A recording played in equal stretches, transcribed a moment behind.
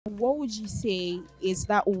What would you say is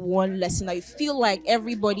that one lesson that you feel like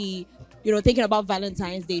everybody, thinking about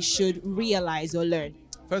Valentine's Day should realize or learn?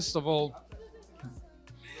 First of all,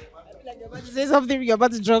 Like you're about to say something, you're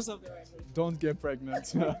about to drop something. don't get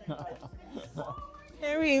pregnant.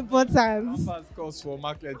 Very important. Pampers cost for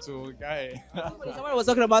market to guy. Someone was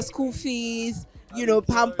talking about school fees,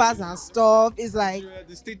 pampers and stuff. It's like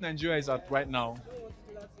The state Nigeria is at right now,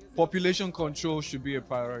 population control should be a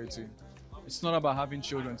priority. It's not about having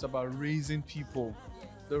children, it's about raising people,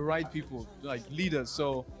 the right people, like leaders.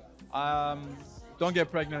 So um, don't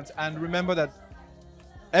get pregnant. And remember that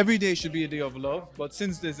every day should be a day of love. But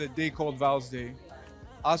since there's a day called Vows Day,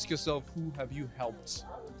 ask yourself, who have you helped?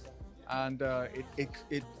 And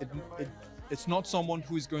it's not someone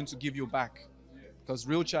who is going to give you back, because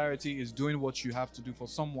real charity is doing what you have to do for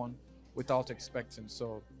someone without expecting.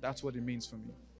 So that's what it means for me.